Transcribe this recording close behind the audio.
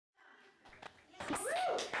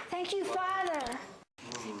Thank you, Father.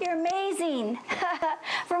 You're amazing.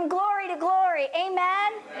 From glory to glory.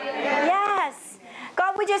 Amen? Amen? Yes.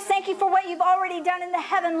 God, we just thank you for what you've already done in the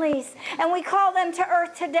heavenlies. And we call them to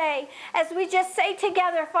earth today. As we just say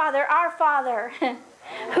together, Father, our Father,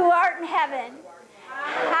 who art in heaven,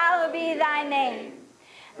 hallowed be thy name.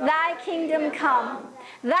 Thy kingdom come.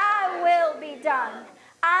 Thy will be done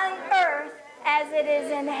on earth as it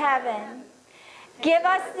is in heaven. Give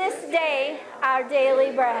us this day our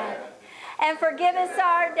daily bread. And forgive us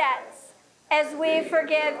our debts as we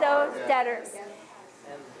forgive those debtors.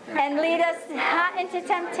 And lead us not into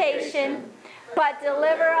temptation, but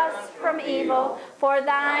deliver us from evil. For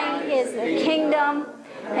thine is the kingdom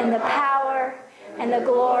and the power and the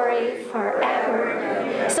glory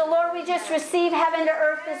forever. So Lord, we just receive heaven to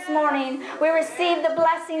earth this morning. We receive the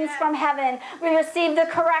blessings from heaven. We receive the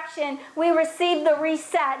correction. We receive the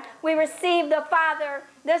reset. We receive the Father,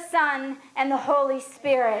 the Son, and the Holy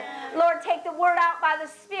Spirit. Lord, take the word out by the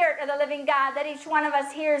Spirit of the living God, that each one of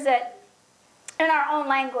us hears it in our own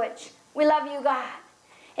language. We love you, God.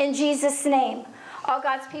 In Jesus' name. All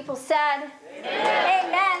God's people said, amen.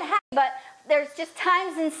 Amen. But there's just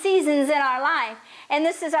times and seasons in our life. And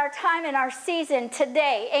this is our time and our season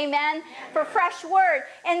today. Amen. For fresh word.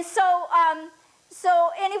 And so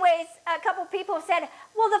anyways, a couple people have said,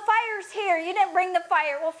 well, the fire's here. You didn't bring the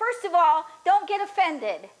fire. Well, first of all, don't get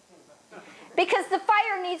offended. Because the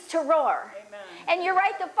fire needs to roar. Amen. And you're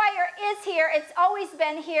right, the fire is here. It's always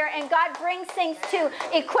been here. And God brings things to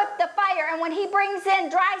equip the fire. And when he brings in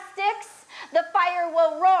dry sticks, the fire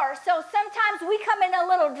will roar. So sometimes we come in a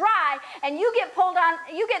little dry and you get thrown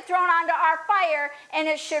onto our fire and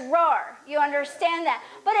it should roar. You understand that?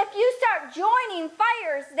 But if you start joining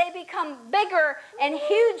fires, they become bigger and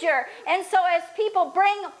huger. And so as people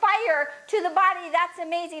bring fire to the body, that's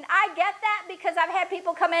amazing. I get that because I've had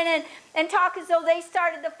people come in and talk as though they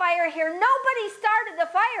started the fire here. Nobody started the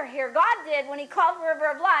fire here. God did when he called River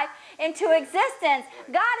of Life into existence.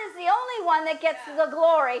 God is the only one that gets the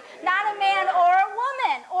glory, not a man or a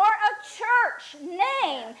woman or a church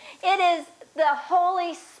name. It is the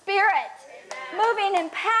Holy Spirit. Amen. Moving in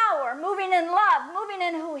power, moving in love, moving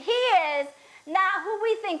in who he is, not who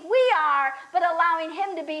we think we are, but allowing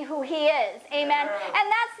him to be who he is. Amen. And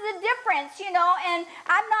that's the difference, you know. And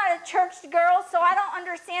I'm not a church girl, so I don't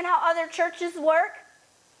understand how other churches work.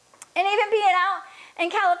 And even being out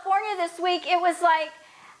in California this week, it was like,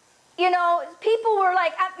 you know, people were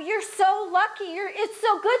like, you're so lucky. It's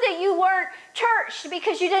so good that you weren't churched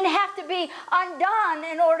because you didn't have to be undone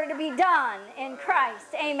in order to be done in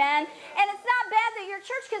Christ. Amen. And it's not bad that you're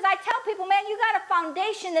church, because I tell people, man, you got a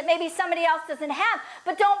foundation that maybe somebody else doesn't have,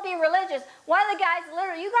 but don't be religious. One of the guys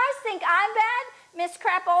literally, you guys think I'm bad? Miss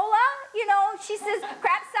Crapola, you know, she says,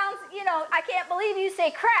 crap sounds, you know, I can't believe you say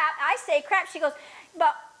crap. I say crap. She goes,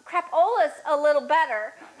 but crapola's a little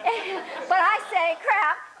better. But I say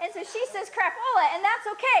crap, and so she says crapola, and that's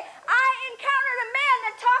okay. I encountered a man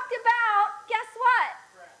that talked about, guess what?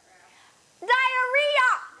 Diarrhea.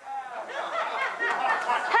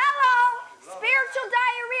 Hello. Spiritual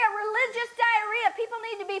diarrhea, religious diarrhea. People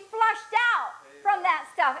need to be flushed out from that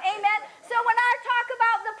stuff. Amen. So when I talk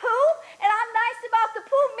about the poo, and I'm nice about the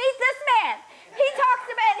poo, meet this man. He talks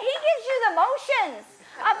about, and he gives you the motions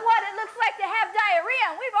of what it looks like to have diarrhea.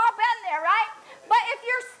 And we've all been there, right? But if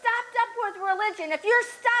you're stopped up with religion, if you're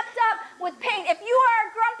stopped up with pain, if you are a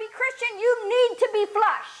grumpy Christian, you need to be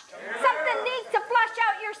flushed. Something needs to flush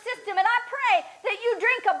out your system. And I pray that you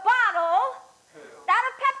drink a bottle, not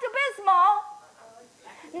of Pepto-Bismol,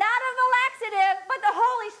 not of a laxative, but the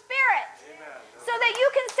Holy Spirit. So that you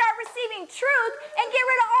can start receiving truth and get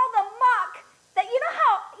rid of all the muck. That you know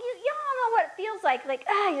how, you all know what it feels like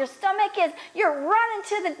your stomach is, you're running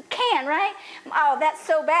to the can, right? Oh, that's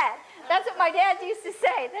so bad. That's what my dad used to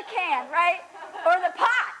say, the can, right? Or the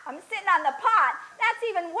pot. I'm sitting on the pot. That's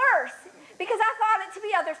even worse because I thought it to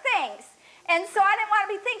be other things. And so I didn't want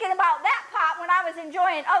to be thinking about that pot when I was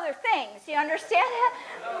enjoying other things. You understand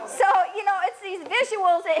that? So, you know, it's these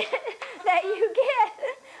visuals that you get.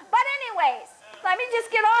 But anyways, let me just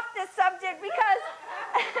get off this subject because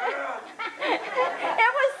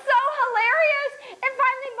it was so hilarious. And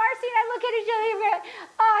finally, Marcy and I look at each other and we're like,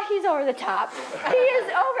 oh, he's over the top. He is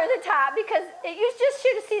over the top because you just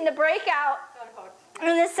should have seen the breakout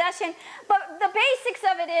in this session. But the basics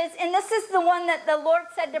of it is, and this is the one that the Lord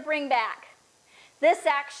said to bring back, this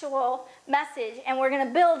actual message, and we're going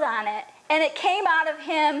to build on it. And it came out of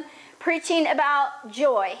him preaching about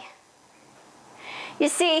joy. You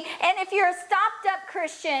see, and if you're a stopped-up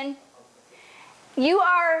Christian, you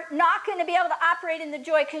are not going to be able to operate in the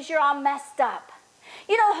joy because you're all messed up.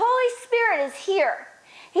 You know, the Holy Spirit is here.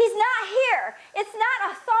 He's not here. It's not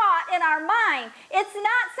a thought in our mind. It's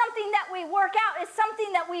not something that we work out. It's something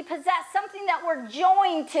that we possess, something that we're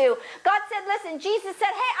joined to. God said, listen, Jesus said,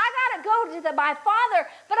 hey, I got to go to my Father,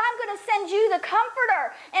 but I'm going to send you the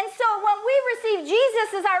Comforter. And so when we receive Jesus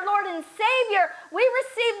as our Lord and Savior, we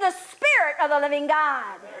receive the Spirit of the living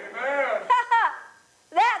God. Amen.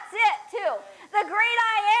 That's it, too. The great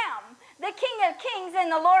I am, the King of Kings and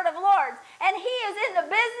the Lord of Lords. And He is in the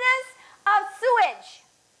business of sewage.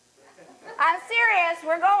 I'm serious.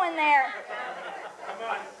 We're going there.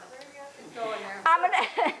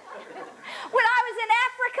 When I was in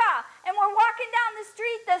Africa and we're walking down the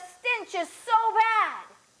street, the stench is so bad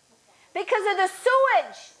because of the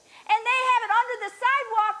sewage. And they have it under the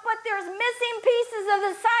sidewalk, but there's missing pieces of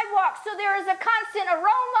the sidewalk. So there is a constant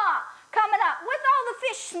aroma coming up with all the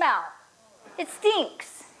fish smell. It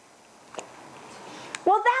stinks.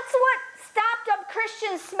 Well, that's what stopped up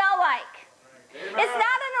Christians smell like. Amen. It's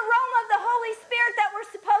not an aroma of the Holy Spirit that we're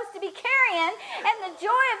supposed to be carrying and the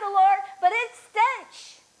joy of the Lord, but it's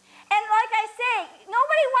stench. And like I say,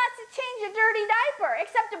 nobody wants to change a dirty diaper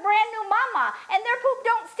except a brand new mama, and their poop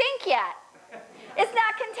don't stink yet. It's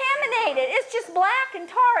not contaminated. It's just black and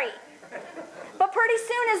tarry. But pretty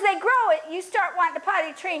soon as they grow it, you start wanting to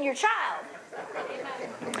potty train your child.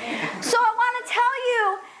 So I want to tell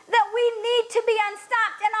you that we need to be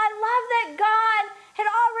unstopped. And I love that God had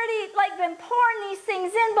already been pouring these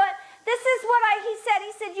things in, but this is what he said.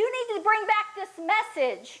 He said, you need to bring back this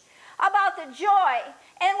message about the joy.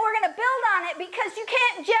 And we're going to build on it because you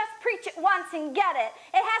can't just preach it once and get it.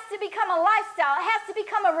 It has to become a lifestyle. It has to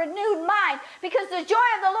become a renewed mind because the joy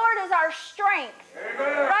of the Lord is our strength.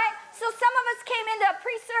 Amen. Right? So some of us came into a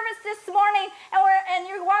pre-service this morning and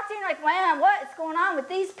you walked in like, man, what is going on with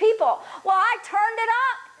these people? Well, I turned it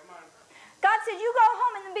up. God said, you go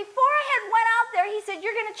home. And then before I had went out there, He said,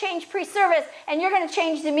 you're going to change pre-service and you're going to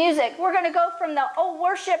change the music. We're going to go from the old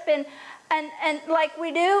worship and like we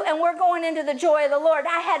do, and we're going into the joy of the Lord.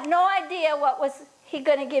 I had no idea what was He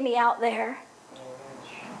going to give me out there.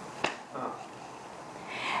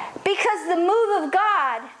 Because the move of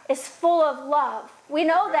God is full of love. We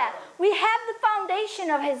know that. We have the foundation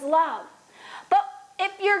of His love. But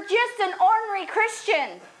if you're just an ordinary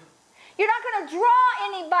Christian, you're not going to draw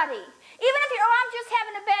anybody. Even if you're, I'm just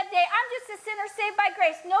having a bad day. I'm just a sinner saved by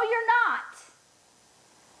grace. No, you're not.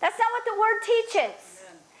 That's not what the Word teaches.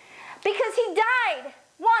 Because He died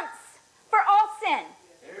once for all sin.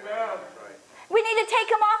 Amen. We need to take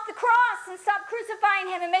Him off the cross and stop crucifying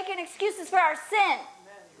Him and making excuses for our sin.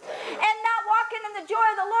 Amen. And not walking in the joy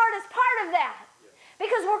of the Lord is part of that.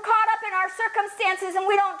 Because we're caught up in our circumstances and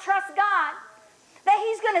we don't trust God. That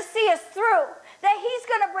He's going to see us through. That He's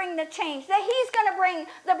going to bring the change. That He's going to bring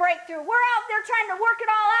the breakthrough. We're out there trying to work it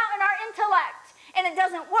all out in our intellect. And it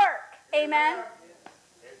doesn't work. Amen.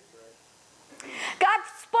 God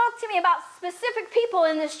spoke to me about specific people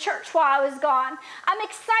in this church while I was gone. I'm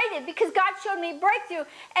excited because God showed me breakthrough.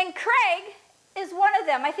 And Craig is one of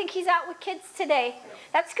them. I think he's out with kids today.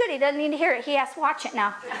 That's good. He doesn't need to hear it. He has to watch it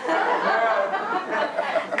now. Craig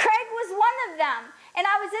was one of them. And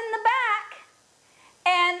I was in the back.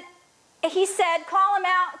 And he said, call him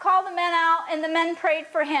out, call the men out. And the men prayed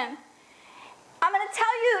for him. I'm going to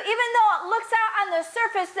tell you, even though it looks out on the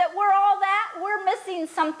surface that we're all that, we're missing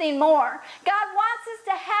something more. God wants us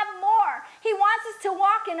to have more. He wants us to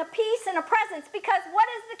walk in a peace and a presence because what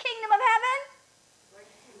is the kingdom of heaven?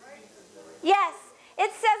 Yes. It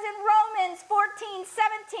says in Romans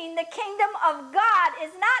 14:17, the kingdom of God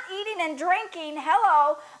is not eating and drinking,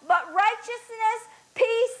 but righteousness,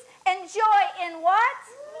 peace, and joy in what?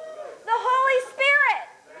 The Holy Spirit.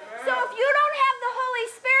 So if you don't have the Holy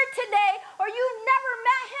Spirit today, or you've never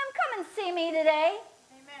met Him, come and see me today.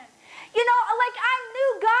 Amen. You know, I knew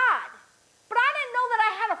God, but I didn't know that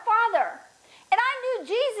I had a Father. And I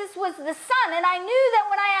knew Jesus was the Son, and I knew that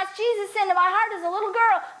when I asked Jesus into my heart as a little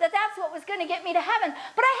girl, that's what was going to get me to heaven.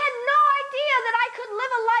 But I had no idea that I could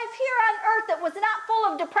live a life here on earth that was not full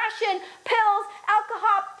of depression, pills,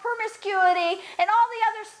 alcohol, promiscuity, and all the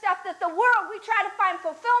other stuff that the world, we try to find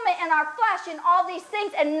fulfillment in our flesh and all these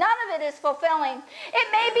things, and none of it is fulfilling. It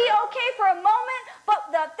may be okay for a moment, but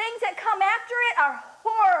the things that come after it are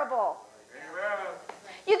horrible. Amen.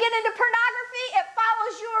 You get into pornography, it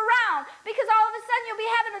follows you around because all of a sudden you'll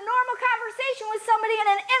be having a normal conversation with somebody and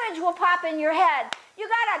an image will pop in your head. You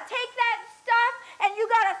got to take that stuff and you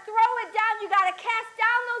got to throw it down. You got to cast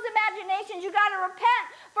down those imaginations. You got to repent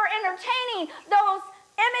for entertaining those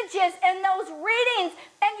images and those readings,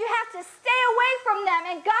 and you have to stay away from them,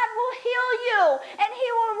 and God will heal you and He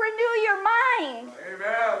will renew your mind.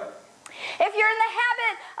 Amen. If you're in the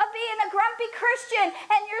habit of being a grumpy Christian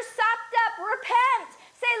and you're sopped up, repent.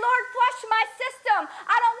 Say,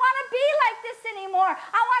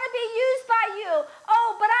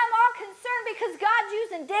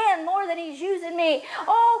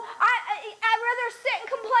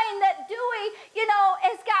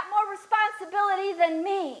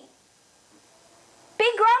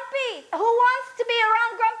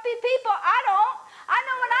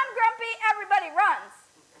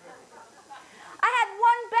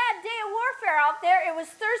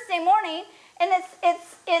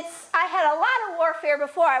 I had a lot of warfare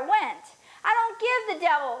before I went. I don't give the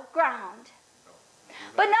devil ground.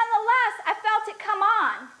 But nonetheless, I felt it come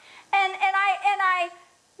on. And I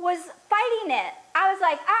was fighting it. I was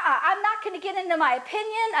like, I'm not going to get into my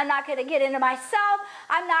opinion. I'm not going to get into myself.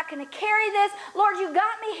 I'm not going to carry this. Lord, you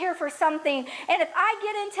got me here for something. And if I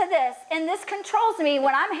get into this and this controls me,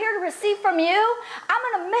 when I'm here to receive from you, I'm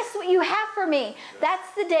going to miss what you have for me.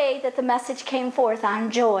 That's the day that the message came forth on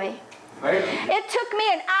joy. It took me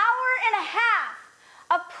an hour and a half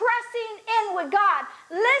of pressing in with God,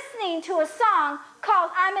 listening to a song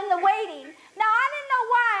called I'm in the Waiting. Now, I didn't know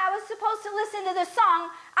why I was supposed to listen to the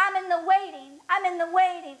song, I'm in the waiting, I'm in the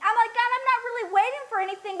waiting. I'm like, God, I'm not really waiting for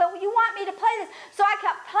anything, but you want me to play this. So I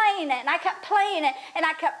kept playing it, and I kept playing it, and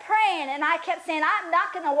I kept praying, and I kept saying, I'm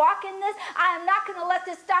not going to walk in this. I am not going to let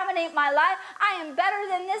this dominate my life. I am better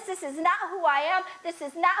than this. This is not who I am. This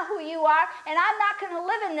is not who you are, and I'm not going to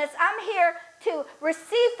live in this. I'm here to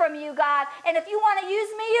receive from you, God, and if you want to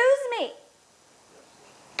use me, use me.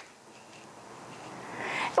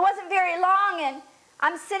 It wasn't very long, and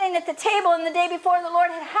I'm sitting at the table, and the day before the Lord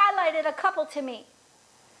had highlighted a couple to me.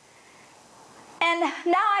 And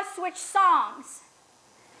now I switched songs.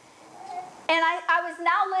 And I was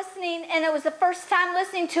now listening, and it was the first time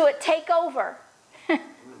listening to it, Take Over.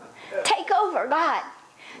 Take over, God.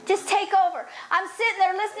 Just take over. I'm sitting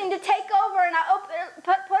there listening to Take Over, and I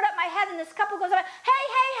put up my head, and this couple goes, hey.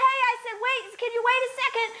 I said, wait, can you wait a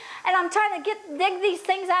second? And I'm trying to dig these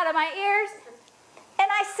things out of my ears. And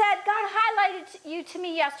I said, God highlighted you to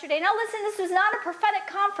me yesterday. Now listen, this was not a prophetic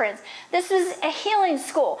conference. This was a healing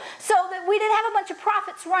school. So that we didn't have a bunch of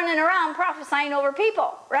prophets running around prophesying over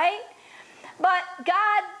people, right? But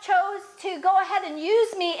God chose to go ahead and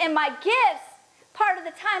use me in my gifts part of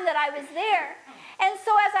the time that I was there. And so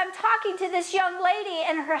as I'm talking to this young lady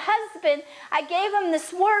and her husband, I gave them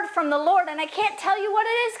this word from the Lord. And I can't tell you what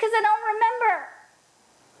it is because I don't remember.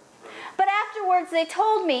 But afterwards they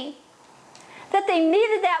told me that they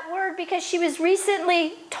needed that word because she was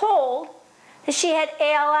recently told that she had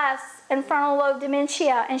ALS and frontal lobe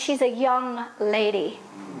dementia, and she's a young lady.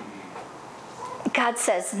 God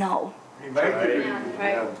says no.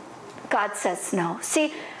 God says no.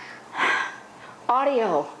 See,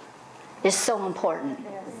 audio is so important.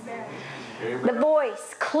 The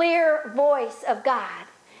voice, clear voice of God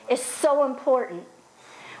is so important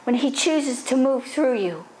when He chooses to move through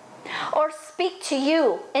you. Or speak to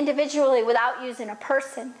you individually without using a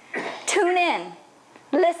person. Tune in.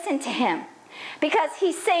 Listen to Him. Because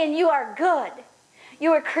He's saying you are good.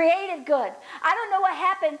 You were created good. I don't know what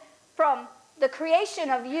happened from the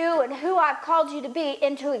creation of you and who I've called you to be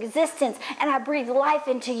into existence. And I breathe life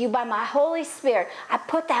into you by my Holy Spirit. I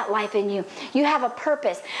put that life in you. You have a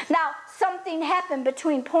purpose. Now, something happened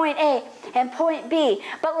between point A and point B.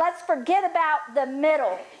 But let's forget about the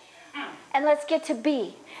middle. And let's get to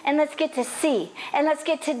B. And let's get to C. And let's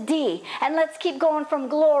get to D. And let's keep going from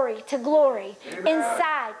glory to glory. Amen.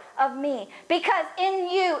 Inside of me. Because in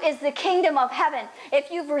you is the kingdom of heaven. If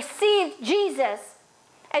you've received Jesus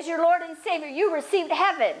as your Lord and Savior, you received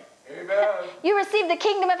heaven. Amen. You received the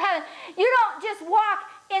kingdom of heaven. You don't just walk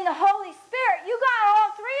in the Holy Spirit. You got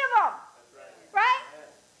all three of them. Right?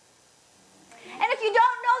 And if you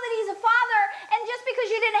don't know that He's a Father, and just because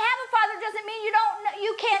you didn't have a father doesn't mean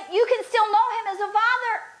you can still know Him as a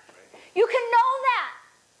Father. You can know that.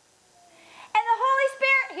 And the Holy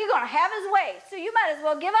Spirit, He's going to have His way. So you might as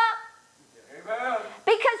well give up. Amen.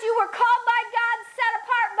 Because you were called by God, set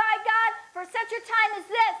apart by God for such a time as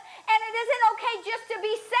this. And it isn't okay just to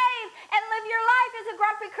be saved and live your life as a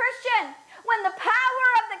grumpy Christian. When the power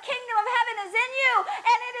of the kingdom of heaven is in you,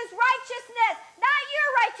 and it is righteousness, not your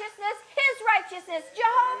righteousness, His righteousness.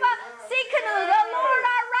 Jehovah Tsidkenu, the Lord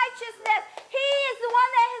our righteousness. He is the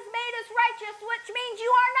one that has made us righteous, which means you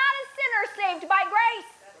are not a sinner saved by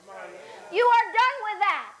grace. You are done with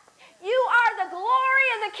that. You are the glory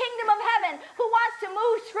of the kingdom of heaven who wants to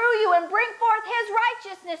move through you and bring forth His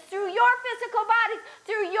righteousness through your physical bodies,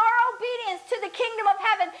 through your obedience to the kingdom of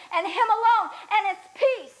heaven and Him alone. And it's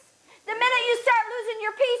peace. The minute you start losing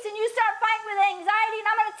your peace and you start fighting with anxiety, and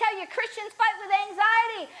I'm going to tell you, Christians fight with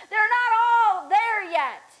anxiety. They're not all there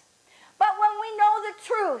yet. But when we know the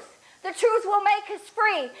truth will make us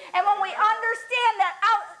free. And when we understand that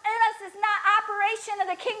out in us is not operation of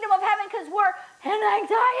the kingdom of heaven because we're in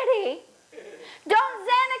anxiety, don't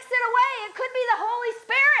Xanax it away. It could be the Holy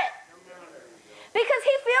Spirit. Because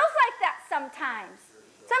He feels like that sometimes.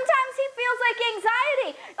 Sometimes He feels like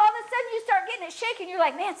anxiety. All of a sudden you start getting it shaking. You're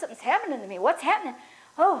like, man, something's happening to me. What's happening?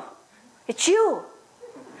 Oh, it's you.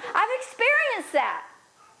 I've experienced that.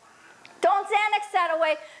 Don't Xanax that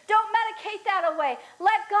away. Don't medicate that away.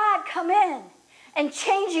 Let God come in and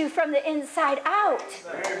change you from the inside out.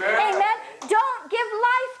 Amen. Don't give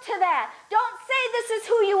life to that. Don't say this is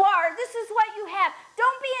who you are. This is what you have.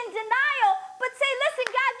 Don't be in denial, but say,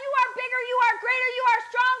 listen, God, you are bigger, you are greater, you are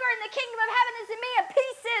stronger, and the kingdom of heaven is in me, and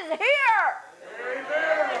peace is here.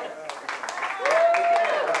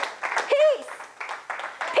 Peace.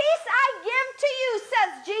 Peace I give to you,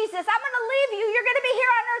 says Jesus. I'm going to leave you. You're going to be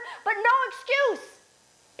here on earth, but no excuse.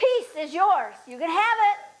 Peace is yours. You can have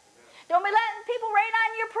it. Don't be letting people rain on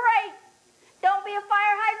your parade. Don't be a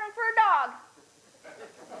fire hydrant for a dog.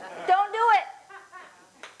 Don't do it.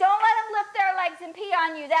 Don't let them lift their legs and pee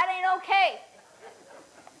on you. That ain't okay.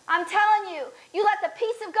 I'm telling you, you let the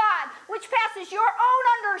peace of God, which passes your own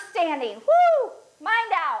understanding,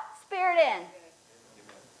 mind out, spirit in.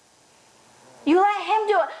 You let him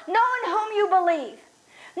do it. Know in whom you believe.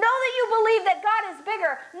 Know that you believe that God is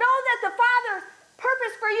bigger. Know that the Father's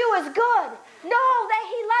purpose for you is good. Know that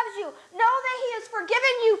he loves you. Know that he has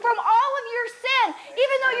forgiven you from all of your sin.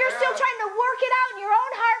 Even though you're still trying to work it out in your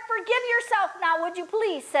own heart, forgive yourself now, would you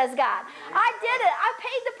please, says God. I did it. I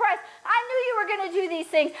paid the price. I knew you were going to do these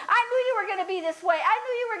things. I knew you were going to be this way. I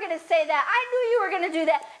knew you were going to say that. I knew you were going to do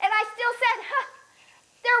that. And I still said,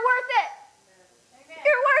 they're worth it.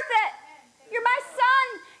 You're worth it. You're my son.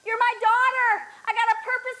 You're my daughter. I got a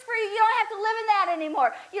purpose for you. You don't have to live in that anymore.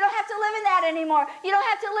 You don't have to live in that anymore. You don't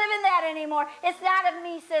have to live in that anymore. It's not of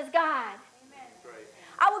me, says God. Amen.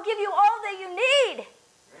 I will give you all that you need.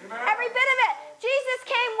 Amen. Every bit of it. Jesus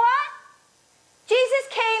came what? Jesus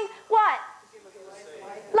came what?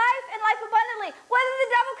 Life and life abundantly. What did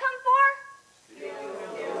the devil come for?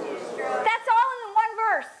 That's all in one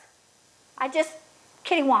verse. I just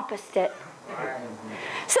kittywampused it.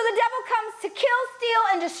 So the devil comes to kill, steal,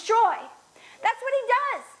 and destroy. That's what he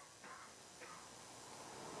does.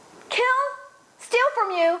 Kill, steal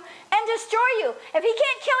from you, and destroy you. If he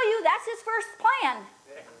can't kill you, that's his first plan.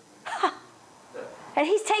 And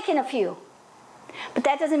he's taken a few. But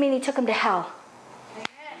that doesn't mean he took them to hell.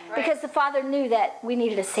 Because the Father knew that we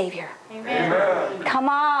needed a Savior. Amen. Come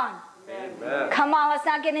on. Amen. Come on, let's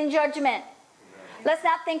not get in judgment. Let's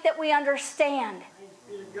not think that we understand.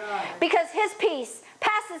 Because his peace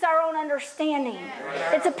passes our own understanding.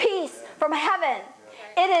 It's a peace from heaven.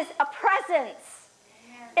 It is a presence.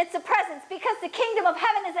 It's a presence because the kingdom of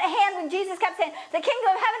heaven is at hand. When Jesus kept saying, the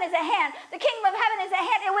kingdom of heaven is at hand. The kingdom of heaven is at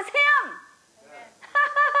hand. It was him.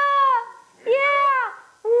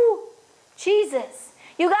 Yeah. Ooh. Jesus.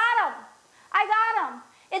 You got him. I got him.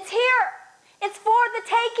 It's here. It's for the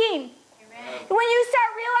taking. When you start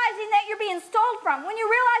realizing that you're being stolen from, when you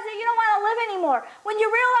realize that you don't want to live anymore, when you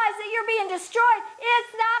realize that you're being destroyed,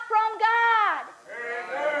 it's not from God.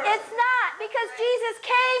 It's not, because Jesus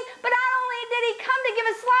came, but not only did he come to give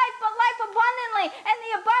us life, but life abundantly. And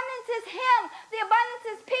the abundance is him. The abundance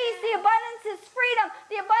is peace. The abundance is freedom.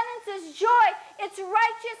 The abundance is joy. It's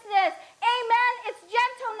righteousness. Amen. It's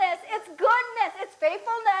gentleness. It's goodness. It's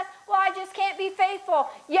faithfulness. Well, I just can't be faithful.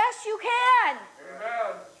 Yes, you can.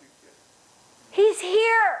 Amen. He's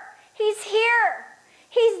here. He's here.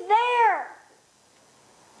 He's there.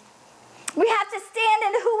 We have to stand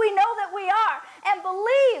in who we know that we are and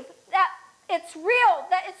believe that it's real,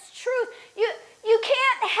 that it's truth. You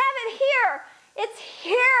can't have it here. It's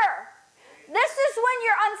here. This is when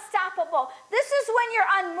you're unstoppable. This is when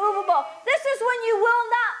you're unmovable. This is when you will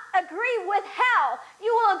not agree with hell.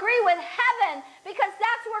 You will agree with heaven, because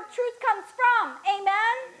that's where truth comes from.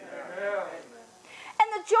 Amen? Amen. And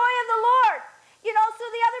the joy of the Lord. You know, so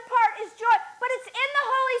the other part is joy. But it's in the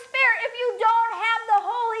Holy Spirit. If you don't have the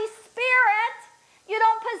Holy Spirit, you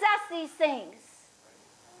don't possess these things.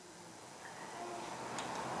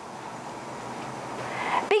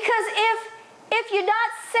 Because if you're not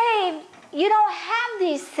saved, you don't have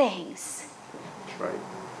these things. Right.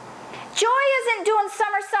 Joy isn't doing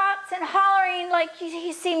somersaults and hollering like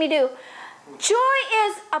you see me do. Joy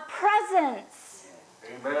is a presence.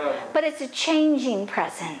 Amen. But it's a changing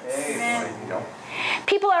presence. Amen.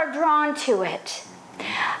 People are drawn to it.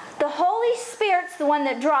 The Holy Spirit's the one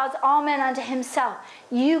that draws all men unto himself.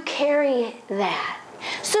 You carry that.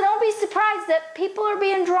 So don't be surprised that people are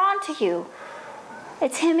being drawn to you.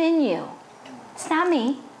 It's him in you. It's not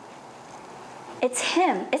me. It's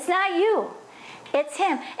him. It's not you. It's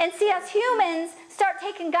him. And see, as humans start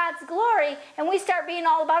taking God's glory and we start being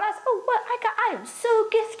all about us. Oh, what? I am so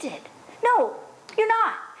gifted. No. You're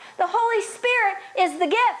not. The Holy Spirit is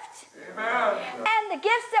the gift. Amen. And the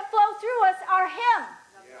gifts that flow through us are him.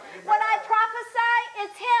 When I prophesy,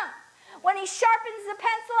 it's him. When he sharpens the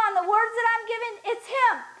pencil on the words that I'm giving, it's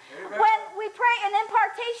him. Amen. When we pray an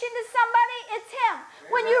impartation to somebody, it's him.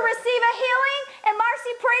 Amen. When you receive a healing and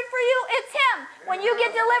Marcy prayed for you, it's him. Amen. When you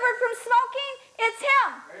get delivered from smoking, it's him.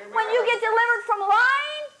 Amen. When you get delivered from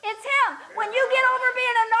lying, it's him. Amen. When you get over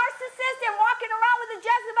being a narcissist and walking around with a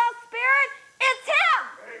Jezebel spirit, it's him.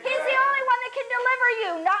 Amen. He's the only one that can deliver you,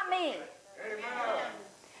 not me. Amen.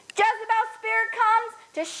 Jezebel spirit comes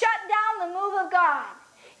to shut down the move of God.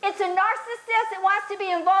 It's a narcissist that wants to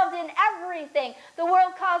be involved in everything. The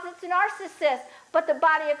world calls it a narcissist, but the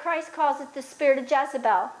body of Christ calls it the spirit of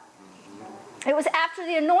Jezebel. It was after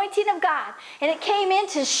the anointing of God, and it came in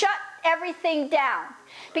to shut everything down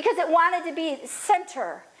because it wanted to be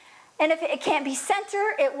center. And if it can't be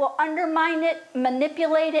center, it will undermine it,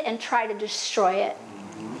 manipulate it, and try to destroy it.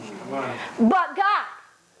 But God,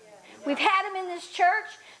 we've had them in this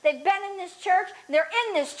church. They've been in this church. They're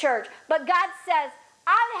in this church. But God says,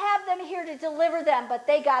 I have them here to deliver them, but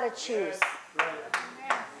they got to choose.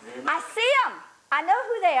 I see them. I know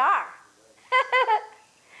who they are.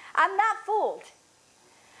 I'm not fooled.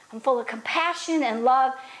 I'm full of compassion and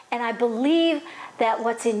love, and I believe that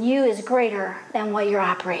what's in you is greater than what you're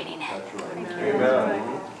operating in.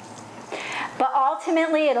 Amen. But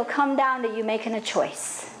ultimately, it'll come down to you making a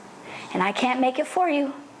choice. And I can't make it for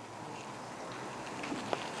you.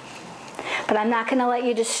 But I'm not going to let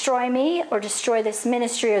you destroy me or destroy this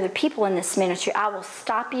ministry or the people in this ministry. I will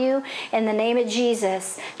stop you in the name of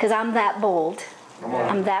Jesus because I'm that bold.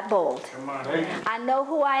 I'm that bold. I know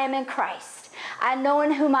who I am in Christ. I know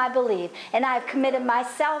in whom I believe. And I have committed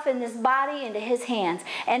myself in this body into his hands.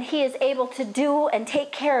 And he is able to do and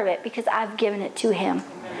take care of it because I've given it to him.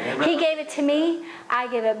 Amen. He gave it to me.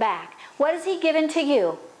 I give it back. What has he given to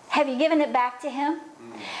you? Have you given it back to him?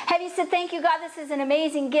 Have you said, thank you, God, this is an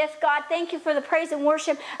amazing gift. God, thank you for the praise and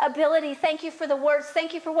worship ability. Thank you for the words.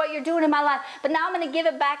 Thank you for what you're doing in my life. But now I'm going to give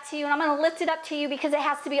it back to you, and I'm going to lift it up to you because it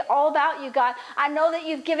has to be all about you, God. I know that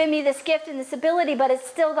you've given me this gift and this ability, but it's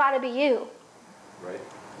still got to be you. Right.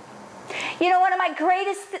 You know, one of my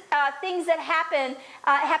greatest things that happened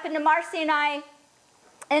to Marcy and I,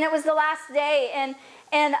 and it was the last day, and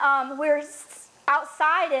we're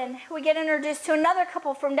outside, and we get introduced to another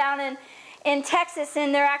couple from down in Texas,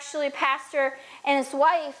 and they're actually a pastor and his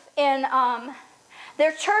wife, and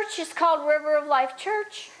their church is called River of Life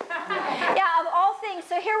Church. Yeah, of all things.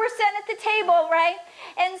 So here we're sitting at the table, right?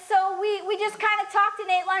 And so we just kind of talked and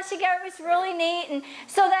ate lunch together. It was really neat. And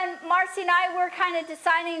so then Marcy and I were kind of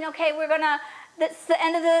deciding, okay, we're going to, that's the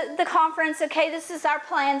end of the conference. Okay, this is our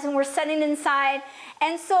plans, and we're sitting inside.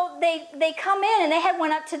 And so they come in, and they had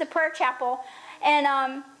went up to the prayer chapel,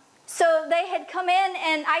 and so they had come in,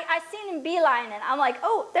 and I seen them beeline, and I'm like,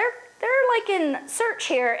 oh, they're like in search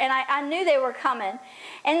here, and I knew they were coming.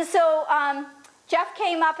 And so Jeff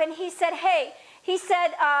came up, and he said, hey, he said,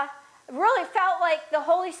 really felt like the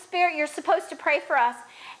Holy Spirit, you're supposed to pray for us.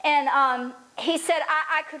 And he said,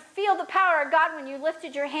 I could feel the power of God when you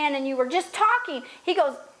lifted your hand and you were just talking. He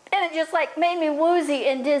goes, and it just like made me woozy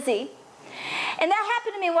and dizzy. And that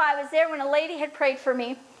happened to me while I was there when a lady had prayed for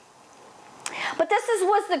me. But this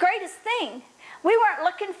was the greatest thing. We weren't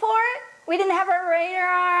looking for it. We didn't have our radar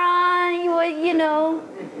on. You know,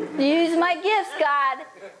 use my gifts, God.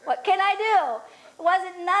 What can I do? It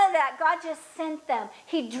wasn't none of that. God just sent them.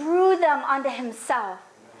 He drew them unto himself.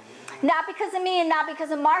 Not because of me and not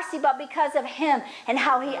because of Marcy, but because of him and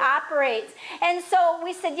how he operates. And so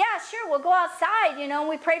we said, yeah, sure, we'll go outside, you know. And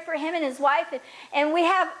we prayed for him and his wife. And we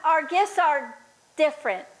have, our gifts are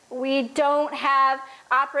different. We don't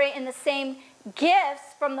operate in the same gifts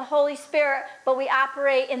from the Holy Spirit, but we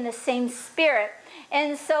operate in the same spirit.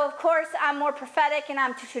 And so, of course, I'm more prophetic, and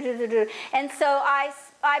and so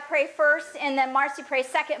I pray first, and then Marcy prays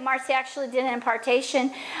second. Marcy actually did an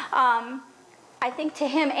impartation, I think to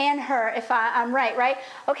him and her, if I'm right?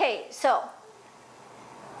 Okay, so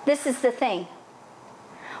this is the thing.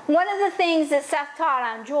 One of the things that Seth taught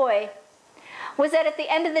on joy was that at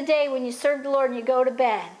the end of the day, when you serve the Lord and you go to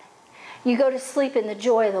bed, you go to sleep in the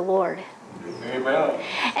joy of the Lord. Amen.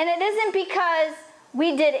 And it isn't because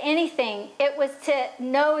we did anything. It was to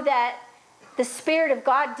know that the Spirit of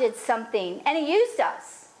God did something, and he used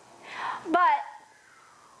us. But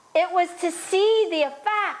it was to see the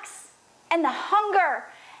effects and the hunger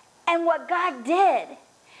and what God did.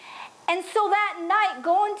 And so that night,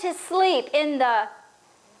 going to sleep in the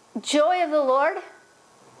joy of the Lord,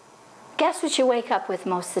 guess what you wake up with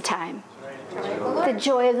most of the time? The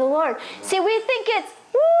joy of the Lord. See, we think it's,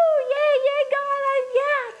 woo, yay, God,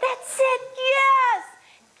 yeah, that's it, yes.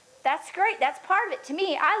 That's great. That's part of it. To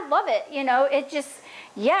me, I love it. You know, it just,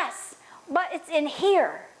 yes. But it's in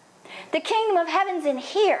here. The kingdom of heaven's in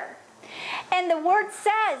here. And the word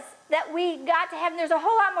says that we got to have, there's a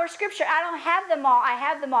whole lot more scripture. I don't have them all. I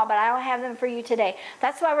have them all, but I don't have them for you today.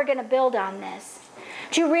 That's why we're going to build on this.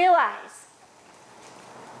 Do you realize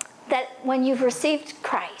that when you've received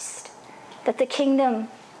Christ, that the kingdom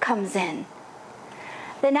comes in.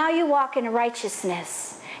 That now you walk in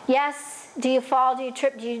righteousness. Yes, do you fall? Do you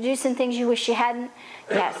trip? Do you do some things you wish you hadn't?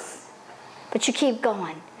 Yes. But you keep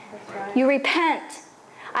going. Right. You repent.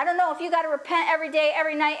 I don't know if you got to repent every day,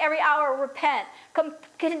 every night, every hour. Repent.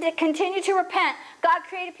 Continue to repent. God,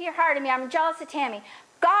 create a pure heart in me. I'm jealous of Tammy.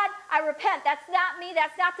 God, I repent. That's not me.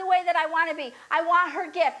 That's not the way that I want to be. I want her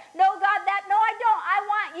gift. No, God, no, I don't. I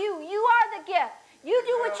want you. You are the gift. You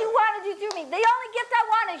do what you want to do through me. The only gift I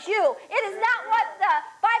want is you. It is not what the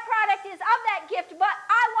byproduct is of that gift, but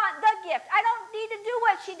I want the gift. I don't need to do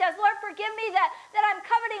what she does. Lord, forgive me that I'm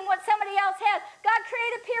coveting what somebody else has. God,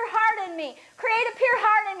 create a pure heart in me. Create a pure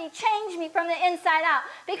heart in me. Change me from the inside out.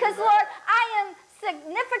 Because, Lord, I am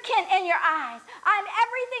significant in your eyes. I'm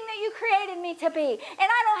everything that you created me to be. And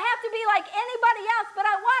I don't have to be like anybody else, but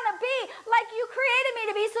I want to be like you created me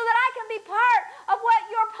to be so that I can be part of what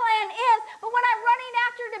your plan is. But when I'm running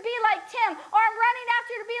after to be like Tim, or I'm running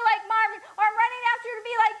after to be like Marvin, or I'm running after to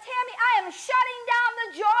be like Tammy, I am shutting down the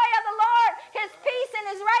joy of the Lord, his peace and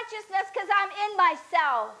his righteousness, because I'm in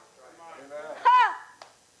myself. Huh.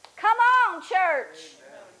 Come on, church.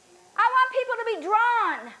 I want people to be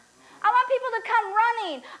drawn. I want people to come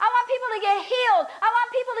running. I want people to get healed. I want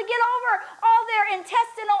people to get over all their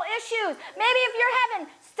intestinal issues. Maybe if you're having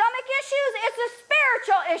stomach issues, it's a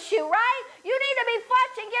spiritual issue, right? You need to be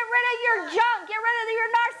flesh and get rid of your junk. Get rid of your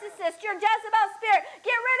narcissist, your Jezebel spirit.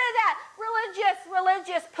 Get rid of that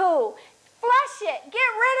religious poo. Flush it. Get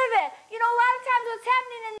rid of it. You know, a lot of times what's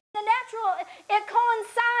happening in the natural, it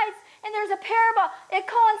coincides, and there's a parable, it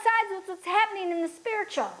coincides with what's happening in the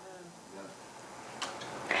spiritual.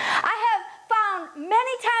 I have found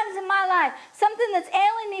many times in my life something that's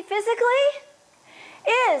ailing me physically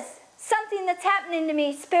is something that's happening to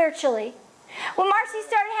me spiritually. When Marcy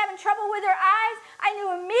started having trouble with her eyes, I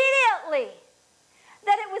knew immediately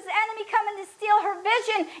that it was the enemy coming to steal her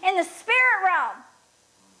vision in the spirit realm.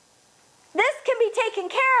 This can be taken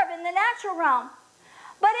care of in the natural realm.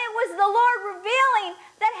 But it was the Lord revealing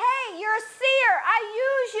that, hey, you're a seer. I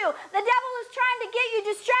use you. The devil is trying to get you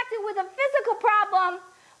distracted with a physical problem,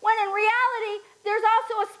 when in reality, there's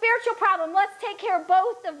also a spiritual problem. Let's take care of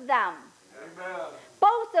both of them. Amen.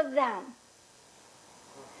 Both of them.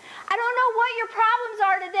 I don't know what your problems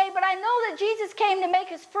are today, but I know that Jesus came to make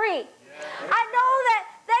us free. Yeah. I know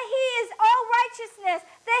that he is all righteousness,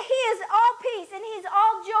 that he is all peace, and he's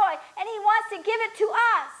all joy, and he wants to give it to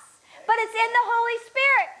us. But it's in the Holy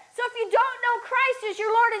Spirit. So if you don't know Christ as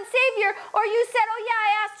your Lord and Savior, or you said, oh yeah,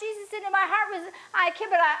 I asked Jesus into my heart,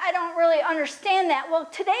 but I don't really understand that. Well,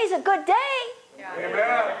 today's a good day. Yeah.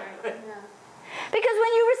 Amen. Because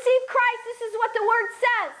when you receive Christ, this is what the Word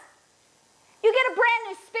says. You get a brand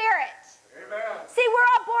new spirit. Amen. See, we're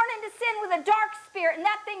all born into sin with a dark spirit, and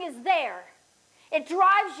that thing is there. It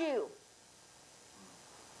drives you.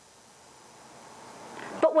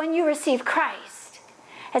 But when you receive Christ,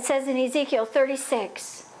 it says in Ezekiel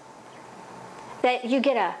 36, that you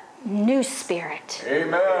get a new spirit.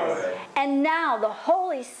 Amen. And now the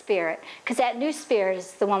Holy Spirit, because that new spirit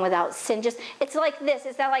is the one without sin. It's like this.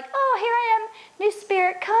 It's not like, oh, here I am, new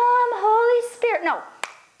spirit, come, Holy Spirit. No.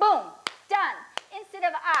 Boom. Done. Instead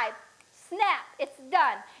of I. Snap. It's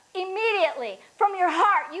done. Immediately. From your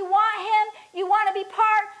heart. You want him. You want to be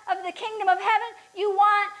part of the kingdom of heaven. You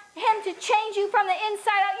want him to change you from the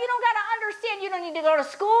inside out. You don't got to understand. You don't need to go to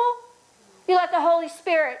school. You let the Holy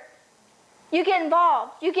Spirit. You get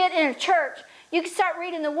involved. You get in a church. You can start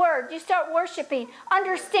reading the Word. You start worshiping.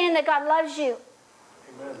 Understand that God loves you.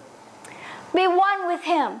 Amen. Be one with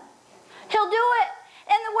him. He'll do it.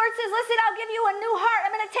 And the Word says, listen, I'll give you a new heart.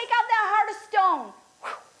 I'm going to take out that heart of stone.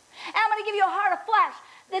 And I'm going to give you a heart of flesh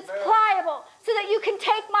that's pliable so that you can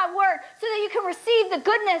take my Word, so that you can receive the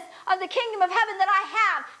goodness of the kingdom of heaven that I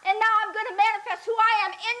have. And now I'm going to manifest who I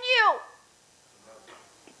am in you.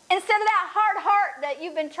 Instead of that hard heart that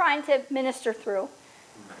you've been trying to minister through.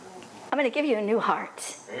 I'm going to give you a new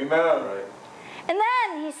heart. Amen. And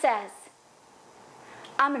then he says,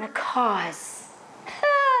 I'm going to cause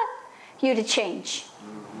you to change.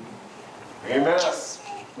 Amen. Yes.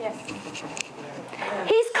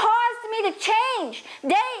 He's caused me to change.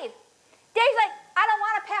 Dave's like, I don't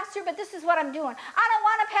want to pastor, but this is what I'm doing. I don't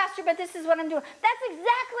want to pastor, but this is what I'm doing. That's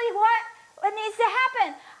exactly what needs to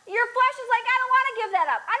happen. Your flesh is like, I don't want to give that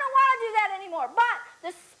up. I don't want to do that anymore. But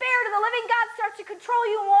the Spirit of the living God starts to control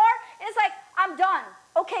you more. And it's like, I'm done.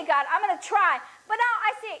 Okay, God, I'm going to try. But now I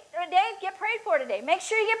see, Dave, get prayed for today. Make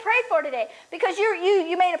sure you get prayed for today. Because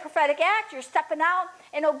you made a prophetic act. You're stepping out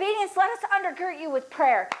in obedience. Let us undergird you with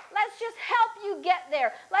prayer. Let's just help you get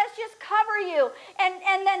there. Let's just cover you. And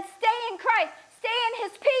then stay in Christ. Stay in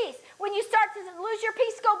his peace. When you start to lose your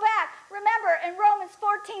peace, go back. Remember, in Romans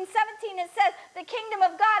 14:17, it says, the kingdom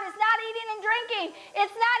of God is not eating and drinking.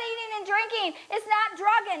 It's not eating and drinking. It's not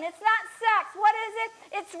drugging. It's not sex. What is it?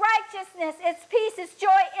 It's righteousness. It's peace. It's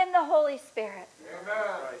joy in the Holy Spirit.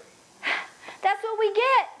 Amen. That's what we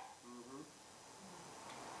get.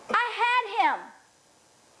 I had him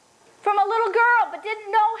from a little girl, but didn't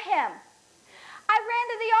know him. I ran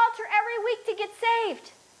to the altar every week to get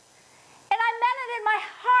saved. And I meant it in my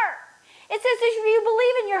heart. It says if you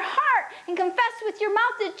believe in your heart and confess with your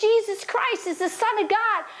mouth that Jesus Christ is the Son of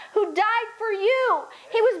God who died for you.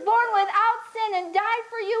 He was born without sin and died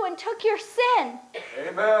for you and took your sin.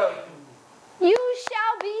 Amen. You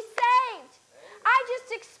shall be saved. I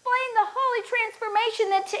just explained the holy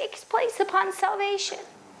transformation that takes place upon salvation.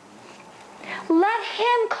 Let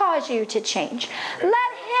him cause you to change.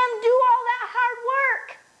 Let him do all that hard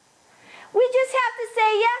work. We just have to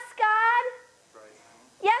say, yes, God.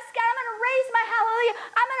 Yes, God, I'm going to raise my hallelujah.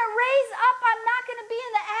 I'm going to raise up. I'm not going to be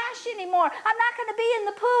in the ash anymore. I'm not going to be in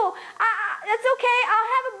the pool. It's okay. I'll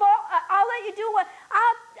have a ball. I'll let you do what.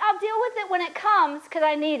 I'll deal with it when it comes because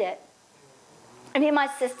I need it. I need my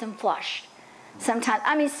system flushed. Sometimes,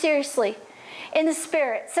 I mean, seriously, in the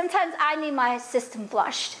spirit, sometimes I need my system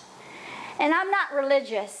flushed. And I'm not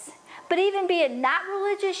religious. But even being not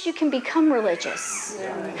religious, you can become religious.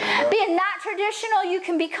 Yeah. Being not traditional, you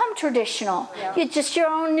can become traditional. Yeah. You're just your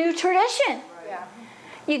own new tradition. Yeah.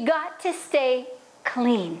 You got to stay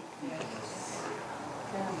clean. Yes.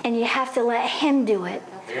 And you have to let him do it.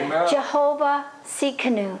 Amen. Jehovah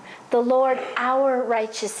Tsidkenu, the Lord our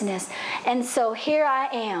righteousness. And so here I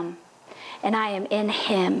am, and I am in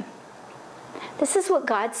him. This is what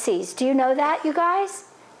God sees. Do you know that, you guys?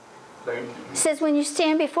 Thank you. It says when you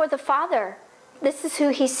stand before the Father, this is who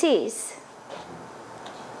he sees.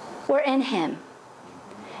 We're in him.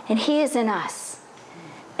 And he is in us.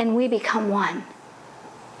 And we become one.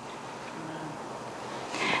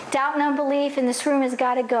 Doubt and unbelief in this room has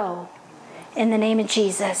got to go. In the name of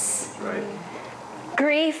Jesus. Right.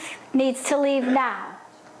 Grief needs to leave now.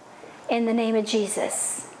 In the name of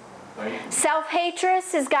Jesus. Self-hatred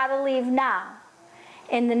has got to leave now.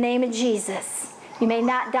 In the name of Jesus. You may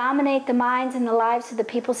not dominate the minds and the lives of the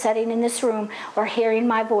people sitting in this room or hearing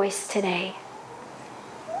my voice today.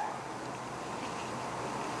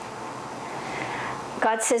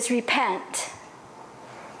 God says repent.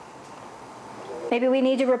 Maybe we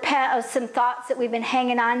need to repent of some thoughts that we've been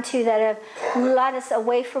hanging on to that have led us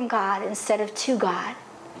away from God instead of to God.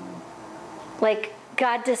 Like,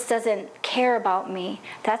 God just doesn't care about me.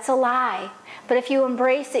 That's a lie. But if you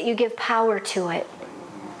embrace it, you give power to it.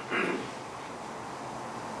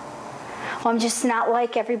 Well, I'm just not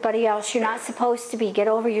like everybody else. You're not supposed to be. Get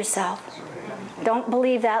over yourself. Don't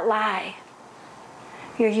believe that lie.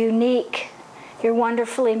 You're unique. You're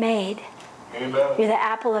wonderfully made. Amen. You're the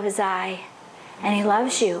apple of his eye. And he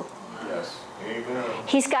loves you. Yes. Amen.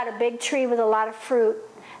 He's got a big tree with a lot of fruit,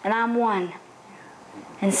 and I'm one.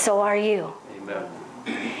 And so are you. Amen.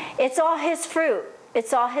 It's all his fruit.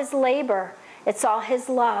 It's all his labor. It's all his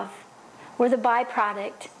love. We're the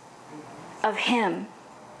byproduct of him.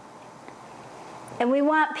 And we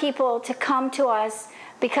want people to come to us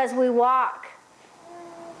because we walk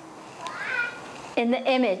in the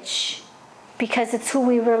image, because it's who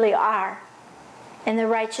we really are, in the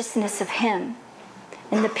righteousness of him,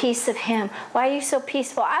 in the peace of him. Why are you so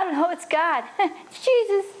peaceful? I don't know, it's God. It's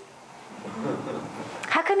Jesus.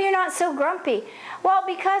 How come you're not so grumpy? Well,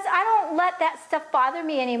 because I don't let that stuff bother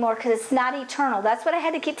me anymore because it's not eternal. That's what I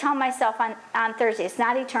had to keep telling myself on Thursday. It's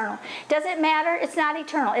not eternal. Doesn't matter. It's not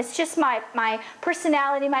eternal. It's just my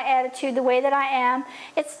personality, my attitude, the way that I am.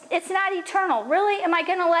 It's not eternal. Really, am I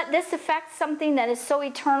going to let this affect something that is so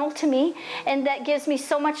eternal to me and that gives me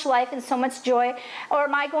so much life and so much joy? Or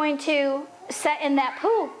am I going to sit in that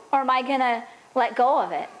pool? Or am I going to let go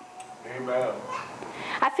of it? Amen.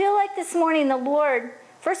 I feel like this morning the Lord...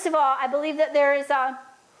 First of all, I believe that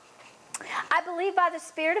I believe by the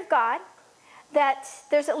Spirit of God that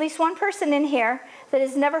there's at least one person in here that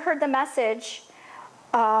has never heard the message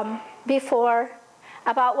before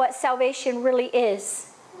about what salvation really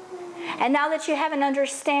is. And now that you have an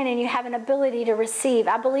understanding, you have an ability to receive.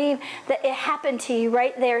 I believe that it happened to you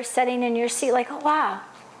right there sitting in your seat like, oh, wow.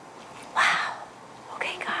 Wow.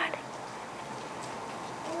 Okay, God.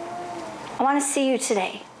 I want to see you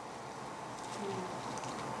today.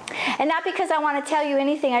 And not because I want to tell you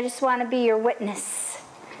anything, I just want to be your witness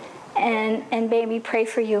and maybe pray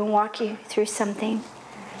for you and walk you through something.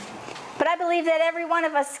 But I believe that every one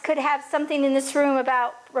of us could have something in this room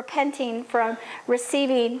about repenting from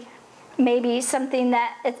receiving maybe something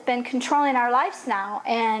that it's been controlling our lives now,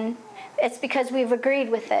 and it's because we've agreed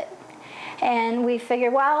with it. And we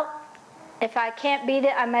figure, well, if I can't beat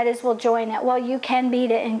it, I might as well join it. Well, you can beat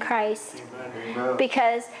it in Christ. Amen.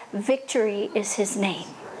 Because victory is his name.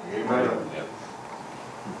 Amen.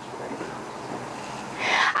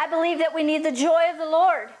 I believe that we need the joy of the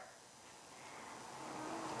Lord.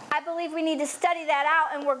 I believe we need to study that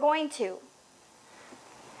out, and we're going to.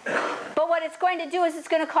 But what it's going to do is it's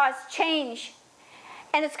going to cause change.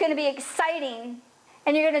 And it's going to be exciting.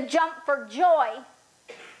 And you're going to jump for joy.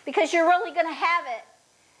 Because you're really going to have it.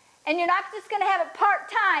 And you're not just going to have it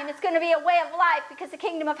part-time. It's going to be a way of life, because the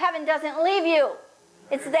kingdom of heaven doesn't leave you.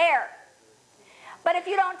 It's there. But if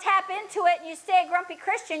you don't tap into it and you stay a grumpy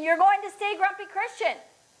Christian, you're going to stay a grumpy Christian.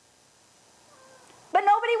 But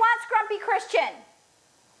nobody wants grumpy Christian.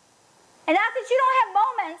 And not that you don't have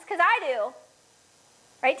moments, because I do.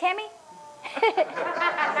 Right, Tammy?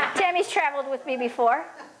 Tammy's traveled with me before.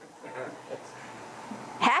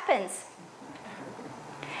 Happens.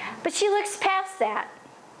 But she looks past that.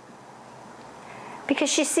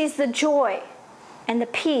 Because she sees the joy and the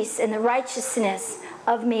peace and the righteousness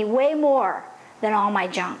of me way more than all my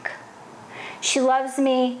junk. She loves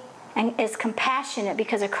me and is compassionate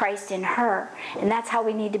because of Christ in her. And that's how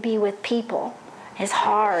we need to be with people. It's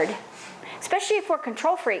hard. Especially if we're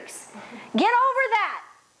control freaks. Get over that.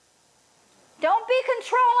 Don't be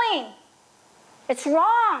controlling. It's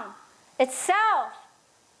wrong. It's self.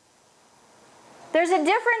 There's a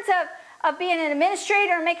difference of being an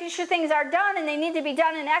administrator and making sure things are done, and they need to be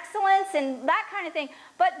done in excellence and that kind of thing.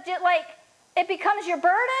 But like, it becomes your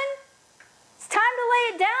burden, it's time to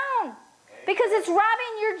lay it down. Because it's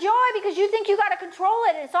robbing your joy, because you think you got to control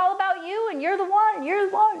it. And it's all about you, and you're the one, and you're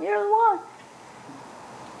the one, and you're the one.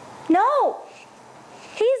 No.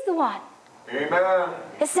 He's the one. Amen.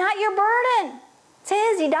 It's not your burden. It's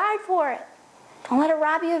his. He died for it. Don't let it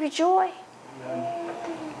rob you of your joy.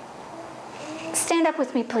 Stand up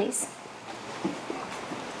with me, please.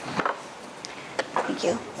 Thank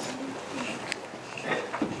you.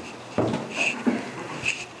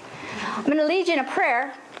 I'm going to lead you in a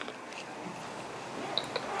prayer.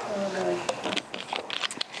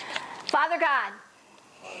 Father God,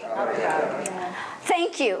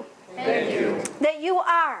 thank you that you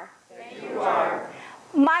are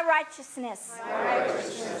my righteousness,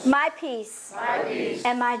 my peace,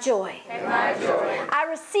 and my joy. I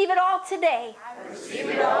receive it all today.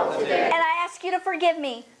 And I ask you to forgive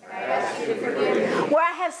me where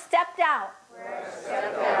I have stepped out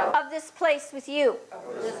of this place with you.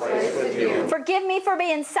 Forgive me for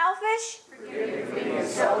being selfish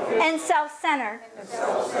and self-centered.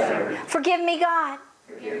 Forgive me, God,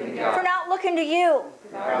 for not looking to you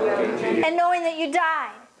and knowing that you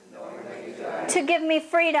died to give me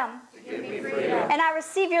freedom. And I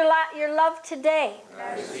receive your love today.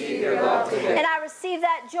 And I receive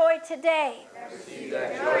that joy today.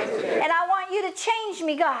 And I want you to change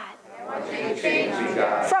me, God,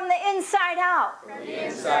 from the inside out.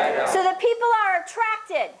 So that people are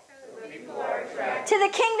attracted to the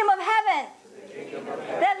kingdom of heaven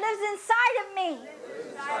that lives inside of me.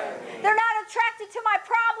 They're not attracted to my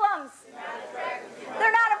problems.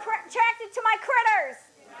 They're not attracted to my critters.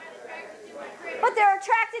 But they're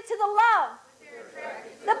attracted to the love,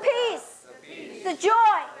 the peace, the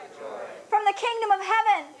joy from the kingdom of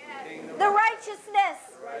heaven, the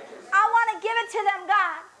righteousness. I want to give it to them,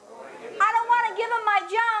 God. I don't want to give them my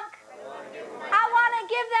junk. I want to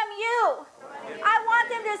give them you. I want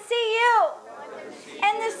them to see you.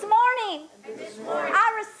 And this morning, I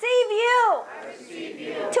receive you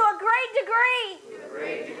to a great degree.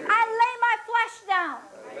 I lay my flesh down.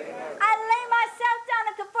 I lay myself down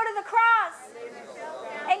at the foot of the cross.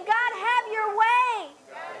 And God, have your way.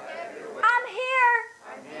 I'm here.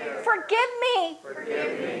 Forgive me.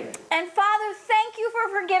 And Father, thank you for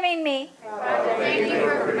forgiving me.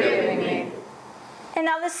 And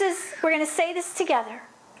now we're going to say this together.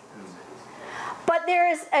 But there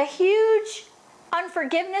is a huge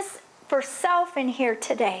unforgiveness for self in here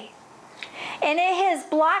today. And it has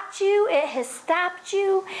blocked you, it has stopped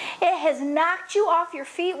you, it has knocked you off your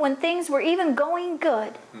feet when things were even going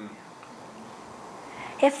good.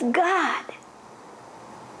 If God,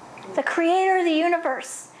 the creator of the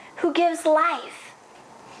universe, who gives life,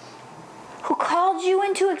 who called you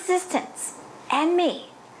into existence, and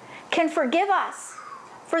me, can forgive us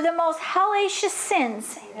for the most hellacious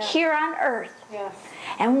sins here on earth. Yes.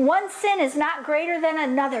 And one sin is not greater than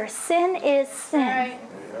another. Sin is sin. Right.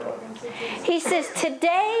 He says,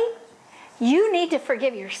 today, you need to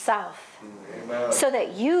forgive yourself so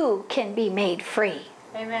that you can be made free.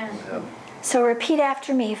 Amen. So repeat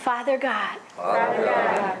after me. Father God, Father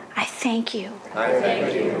God, I thank you I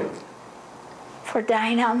thank you for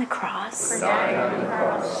dying on the cross for dying on the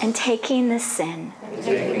cross and taking the sin and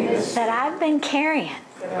taking this that I've been carrying.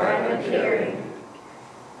 that I've been carrying.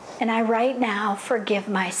 And I right now forgive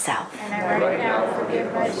myself. And I right now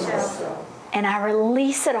forgive myself. And I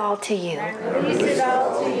release it all to you. I release it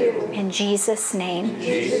all to you. In Jesus' name. In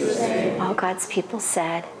Jesus' name. All God's people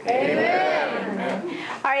said. Amen.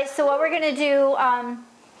 All right, so what we're going to do,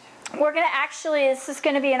 we're going to actually, this is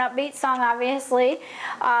going to be an upbeat song, obviously.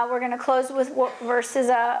 We're going to close with verses,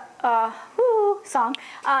 song.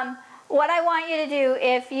 What I want you to do,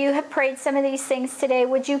 if you have prayed some of these things today,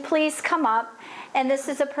 would you please come up? And this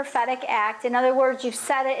is a prophetic act. In other words, you've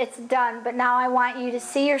said it, it's done. But now I want you to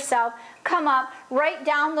see yourself, come up, write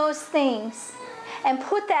down those things, and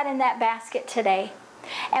put that in that basket today.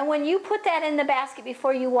 And when you put that in the basket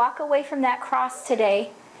before you walk away from that cross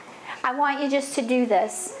today, I want you just to do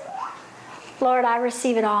this. Lord, I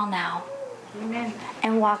receive it all now. Amen.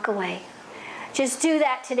 And walk away. Just do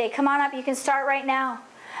that today. Come on up. You can start right now.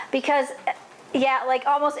 Because, yeah, like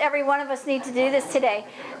almost every one of us need to do this today.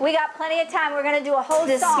 We got plenty of time. We're going to do a whole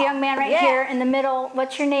This young man right here in the middle.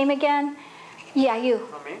 What's your name again? Yeah, you.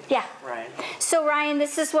 Me? Yeah. Ryan. So Ryan,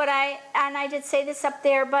 this is what I did say this up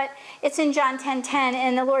there, but it's in John 10:10,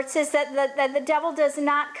 and the Lord says that the devil does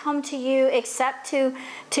not come to you except to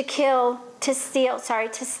steal, to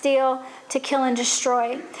kill, and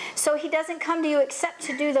destroy. So he doesn't come to you except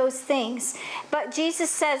to do those things. But Jesus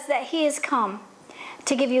says that he has come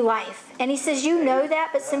to give you life. And he says, you know that,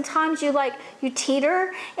 but sometimes you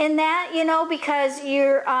teeter in that, because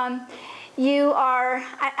you are,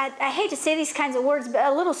 I hate to say these kinds of words, but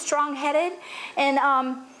a little strong-headed. And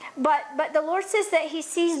but the Lord says that he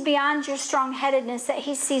sees beyond your strong-headedness, that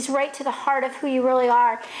he sees right to the heart of who you really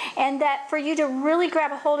are. And that for you to really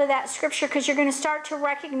grab a hold of that scripture, because you're going to start to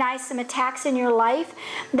recognize some attacks in your life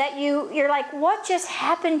that you're like, what just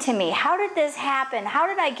happened to me? How did this happen? How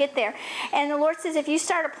did I get there? And the Lord says if you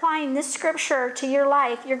start applying this scripture to your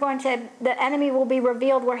life, the enemy will be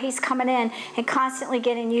revealed where he's coming in and constantly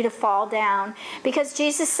getting you to fall down. Because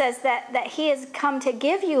Jesus says that he has come to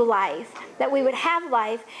give you life, that we would have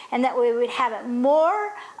life, and that we would have it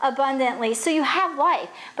more abundantly. So you have life,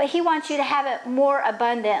 but he wants you to have it more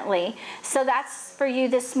abundantly. So that's for you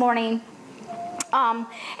this morning. And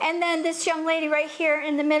then this young lady right here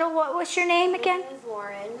in the middle, what was your name again?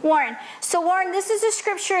 Warren. Warren. So Warren, this is a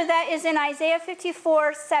scripture that is in Isaiah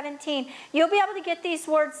 54:17. You'll be able to get these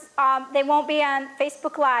words. They won't be on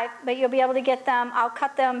Facebook Live, but you'll be able to get them. I'll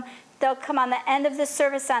cut them. They'll come on the end of the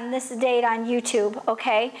service on this date on YouTube,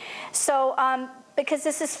 okay? So, because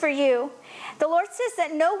this is for you. The Lord says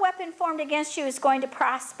that no weapon formed against you is going to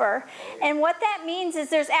prosper. And what that means is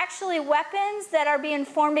there's actually weapons that are being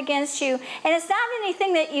formed against you. And it's not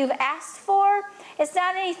anything that you've asked for. It's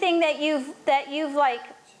not anything that you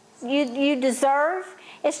deserve.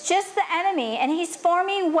 It's just the enemy, and he's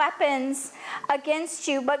forming weapons against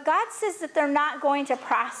you. But God says that they're not going to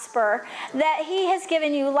prosper, that he has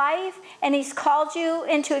given you life, and he's called you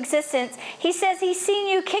into existence. He says he's seen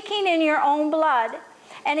you kicking in your own blood,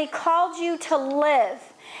 and he called you to live.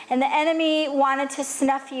 And the enemy wanted to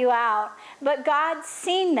snuff you out. But God's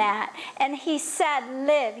seen that, and he said,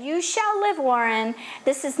 live. You shall live, Warren.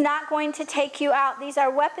 This is not going to take you out. These are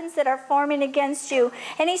weapons that are forming against you.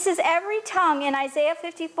 And he says, every tongue, in Isaiah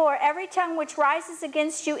 54, every tongue which rises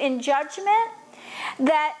against you in judgment,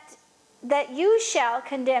 that you shall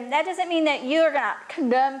condemn. That doesn't mean that you're going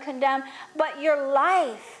to condemn, but your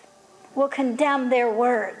life will condemn their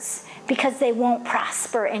words, because they won't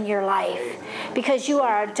prosper in your life, because you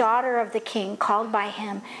are a daughter of the King, called by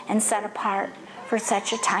him and set apart for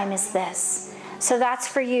such a time as this. So that's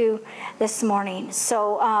for you this morning.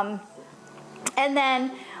 So and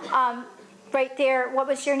then right there, what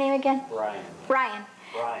was your name again? Ryan.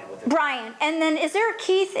 Brian. And then is there a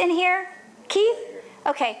Keith in here? Keith?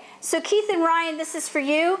 Okay, so Keith and Ryan, this is for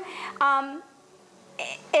you.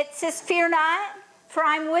 It says, fear not, for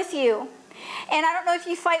I'm with you. And I don't know if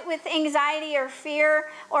you fight with anxiety or fear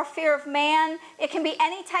of man. It can be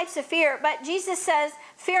any types of fear. But Jesus says,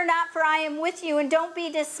 fear not, for I am with you. And don't be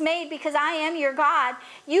dismayed, because I am your God.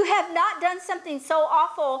 You have not done something so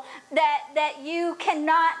awful that you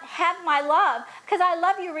cannot have my love, because I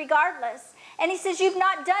love you regardless. And he says, you've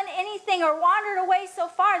not done anything or wandered away so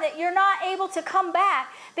far that you're not able to come back,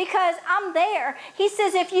 because I'm there. He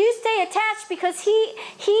says, if you stay attached, because he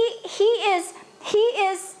is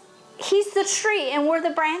He's the tree and we're the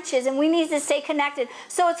branches, and we need to stay connected.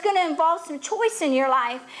 So it's going to involve some choice in your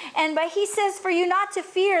life. But he says for you not to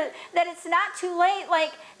fear, that it's not too late.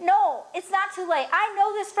 Like, no, it's not too late. I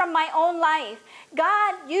know this from my own life.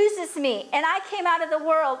 God uses me, and I came out of the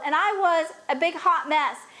world, and I was a big hot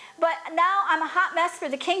mess. But now I'm a hot mess for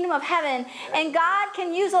the kingdom of heaven. And God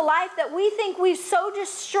can use a life that we think we've so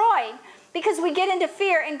destroyed, because we get into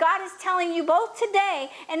fear. And God is telling you both today,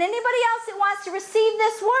 and anybody else that wants to receive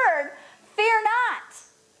this word, fear not.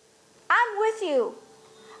 I'm with you.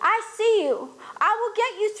 I see you. I will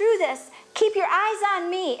get you through this. Keep your eyes on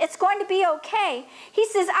me. It's going to be okay. He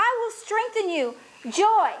says, I will strengthen you.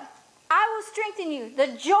 Joy. I will strengthen you. The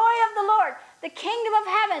joy of the Lord. The kingdom of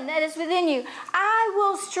heaven that is within you. I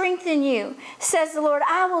will strengthen you, says the Lord.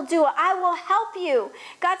 I will do it. I will help you.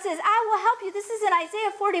 God says, I will help you. This is in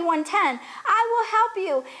Isaiah 41:10. I will help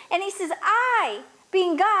you. And he says, I,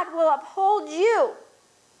 being God, will uphold you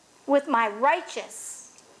with my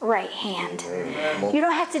righteous right hand. Amen. You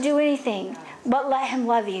don't have to do anything but let him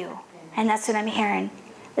love you. And that's what I'm hearing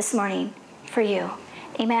this morning for you.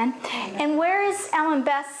 Amen. And where is Ellen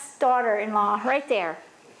Beth's daughter-in-law? Right there.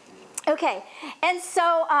 Okay, and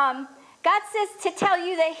so God says to tell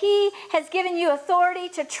you that he has given you authority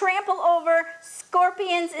to trample over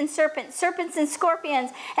scorpions and serpents and scorpions,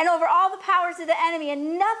 and over all the powers of the enemy,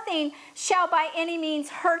 and nothing shall by any means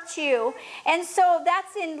hurt you. And so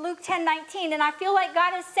that's in Luke 10:19, and I feel like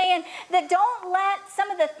God is saying that don't let some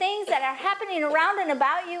of the things that are happening around and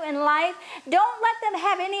about you in life, don't let them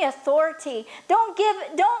have any authority. Don't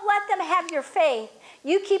let them have your faith.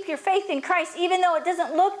 You keep your faith in Christ, even though it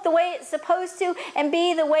doesn't look the way it's supposed to and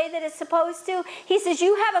be the way that it's supposed to. He says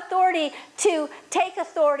you have authority to take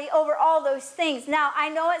authority over all those things. Now, I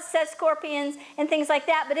know it says scorpions and things like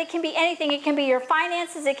that, but it can be anything. It can be your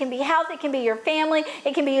finances. It can be health. It can be your family.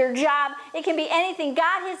 It can be your job. It can be anything.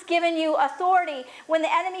 God has given you authority. When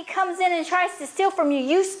the enemy comes in and tries to steal from you,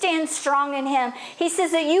 you stand strong in him. He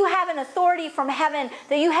says that you have an authority from heaven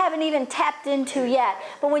that you haven't even tapped into yet.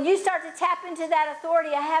 But when you start to tap into that authority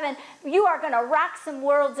of heaven, you are going to rock some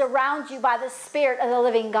worlds around you by the Spirit of the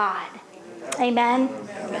living God. Amen?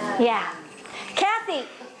 Amen. Yeah. Kathy,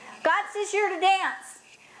 God says you're to dance.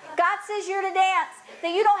 God says you're to dance.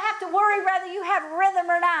 That you don't have to worry whether you have rhythm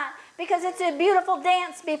or not, because it's a beautiful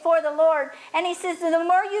dance before the Lord. And he says the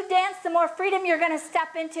more you dance, the more freedom you're going to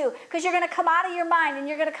step into, because you're going to come out of your mind and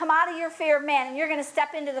you're going to come out of your fear of man, and you're going to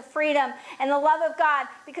step into the freedom and the love of God,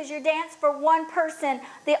 because you dance for one person,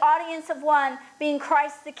 the audience of one, being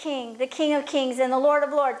Christ the King of Kings and the Lord of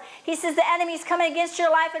Lords. He says the enemy's coming against your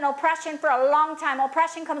life in oppression for a long time.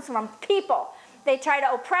 Oppression comes from people. They try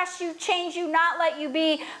to oppress you, change you, not let you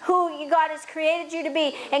be who God has created you to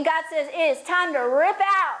be. And God says it is time to rip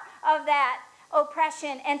out of that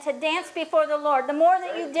oppression and to dance before the Lord. The more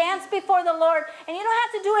that you dance before the Lord, and you don't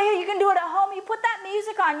have to do it here, you can do it at home. You put that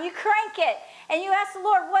music on, you crank it, and you ask the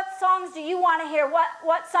Lord, what songs do you want to hear?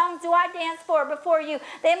 What songs do I dance for before you?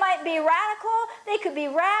 They might be radical, they could be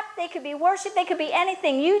rap, they could be worship, they could be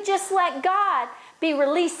anything. You just let God be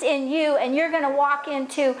released in you, and you're going to walk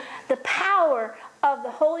into the power of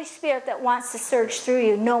the Holy Spirit that wants to surge through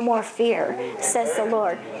you. No more fear, says the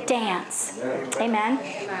Lord. Dance. Amen?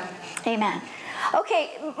 Amen.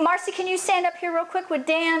 Okay, Marcy, can you stand up here real quick with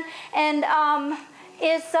Dan? And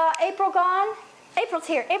is April gone? April's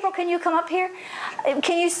here. April, can you come up here?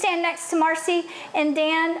 Can you stand next to Marcy and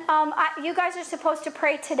Dan? You guys are supposed to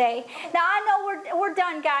pray today. Now, I know we're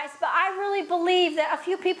done, guys, but I really believe that a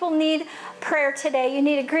few people need prayer today. You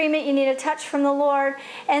need agreement. You need a touch from the Lord.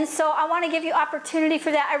 And so I want to give you opportunity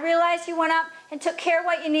for that. I realize you went up and took care of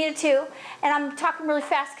what you needed to. And I'm talking really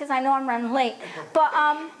fast because I know I'm running late. But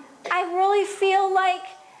I really feel like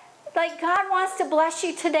God wants to bless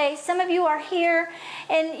you today. Some of you are here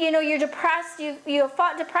and you're depressed. You have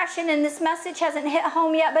fought depression, and this message hasn't hit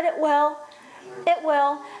home yet, but it will. It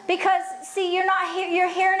will. Because see, you're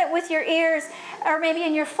hearing it with your ears or maybe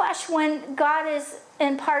in your flesh when God is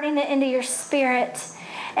imparting it into your spirit.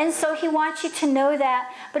 And so he wants you to know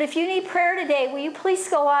that. But if you need prayer today, will you please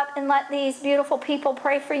go up and let these beautiful people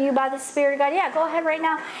pray for you by the Spirit of God? Yeah, go ahead right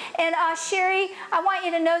now. And Sherry, I want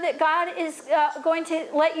you to know that God is going to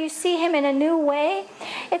let you see him in a new way.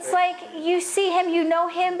 It's like you see him, you know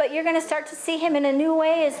him, but you're going to start to see him in a new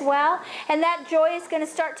way as well. And that joy is going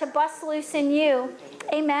to start to bust loose in you.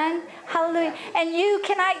 Amen. Hallelujah. And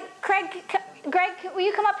Greg, will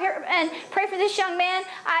you come up here and pray for this young man?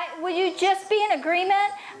 Will you just be in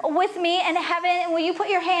agreement with me and heaven? And will you put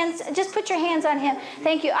your hands on him?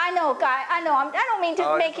 Thank you. I know, Guy. I know. I don't mean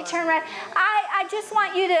to make you turn around. I just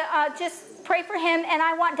want you to just pray for him, and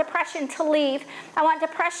I want depression to leave. I want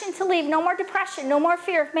depression to leave. No more depression, no more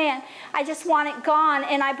fear of man. I just want it gone,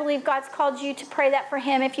 and I believe God's called you to pray that for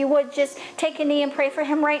him. If you would just take a knee and pray for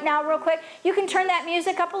him right now real quick. You can turn that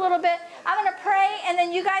music up a little bit. I'm going to pray, and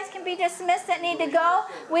then you guys can be dismissed that need to go.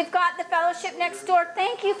 We've got the fellowship next door.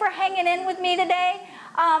 Thank you for hanging in with me today.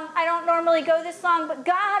 I don't normally go this long, but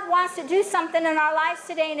God wants to do something in our lives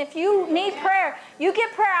today. And if you need prayer, you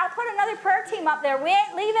get prayer. I'll put another prayer team up there. We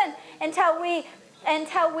ain't leaving until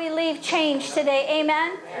we leave change today.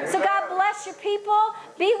 Amen. So God bless your people.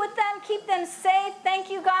 Be with them. Keep them safe.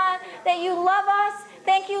 Thank you, God, that you love us.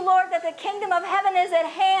 Thank you, Lord, that the kingdom of heaven is at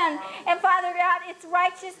hand. And Father God, it's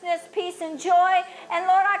righteousness, peace, and joy. And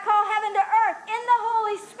Lord, I call heaven to earth in the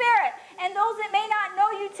Holy Spirit. And those that may not know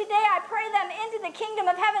you today, I pray them into the kingdom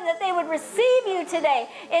of heaven, that they would receive you today.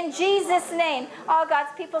 In Jesus' name. All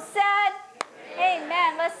God's people said,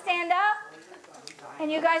 amen. Let's stand up.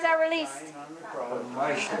 And you guys are released.